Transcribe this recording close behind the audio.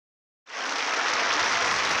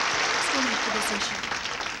to this issue.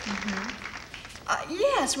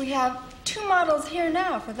 Yes, we have 2 models here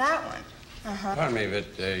now for that one. Pardon me,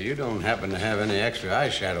 but you don't happen to have any extra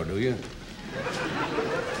eyeshadow, do you?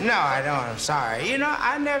 No, I don't. I'm sorry. You know,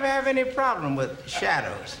 I never have any problem with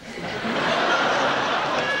shadows.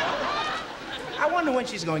 I wonder when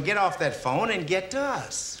she's going to get off that phone and get to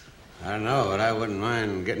us. I don't know, but I wouldn't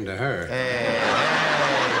mind getting to her. Hey.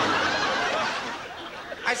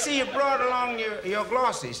 I see you brought along your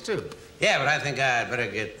glossies, too. Yeah, but I think I'd better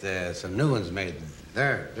get some new ones made.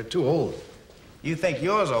 They're too old. You think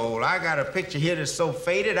yours are old? I got a picture here that's so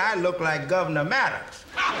faded, I look like Governor Maddox.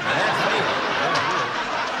 That's faded.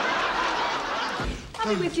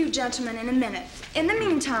 I'll be with you gentlemen in a minute. In the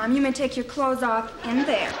meantime, you may take your clothes off in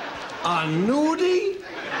there. A nudie?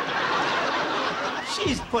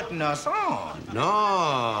 She's putting us on.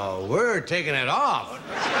 No, we're taking it off.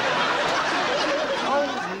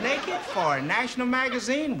 Oh, naked for a national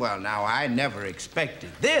magazine? Well, now, I never expected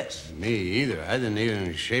this. Me either. I didn't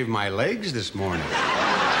even shave my legs this morning.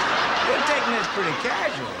 You're taking this pretty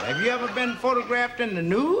casual. Have you ever been photographed in the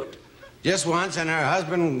nude? Just once, and her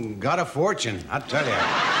husband got a fortune, I'll tell you.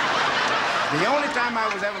 The only time I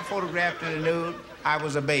was ever photographed in the nude, I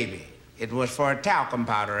was a baby. It was for a talcum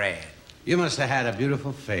powder ad. You must have had a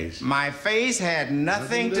beautiful face. My face had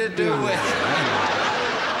nothing to do with it.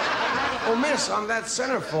 Oh, miss, on that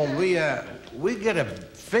centerfold, we get a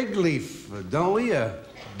fig leaf, don't we? A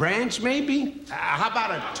branch, maybe? How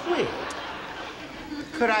about a twig?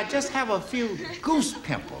 Could I just have a few goose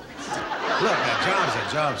pimples? Look, a job's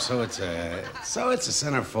a job, so it's a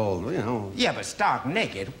centerfold, you know. Yeah, but stark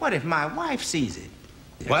naked. What if my wife sees it?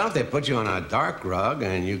 Why don't they put you on a dark rug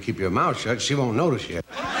and you keep your mouth shut? She won't notice you.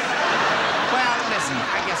 Well, listen,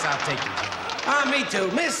 I guess I'll take your job. Me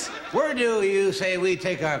too. Miss, where do you say we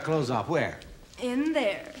take our clothes off? Where? In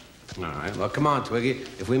there. All right, well, come on, Twiggy.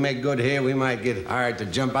 If we make good here, we might get hired to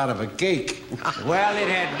jump out of a cake. Well, it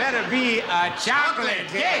had better be a chocolate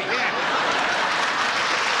cake. Yeah.